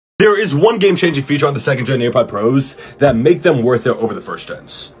There is one game-changing feature on the second gen AirPod Pros that make them worth it over the first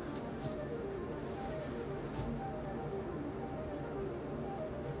gens.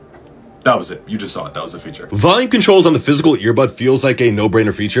 That was it. You just saw it. That was the feature. Volume controls on the physical earbud feels like a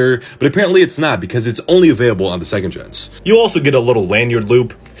no-brainer feature, but apparently it's not because it's only available on the second gens. You also get a little lanyard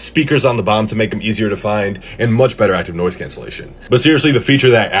loop, speakers on the bottom to make them easier to find, and much better active noise cancellation. But seriously, the feature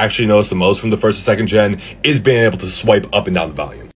that I actually noticed the most from the first and second gen is being able to swipe up and down the volume.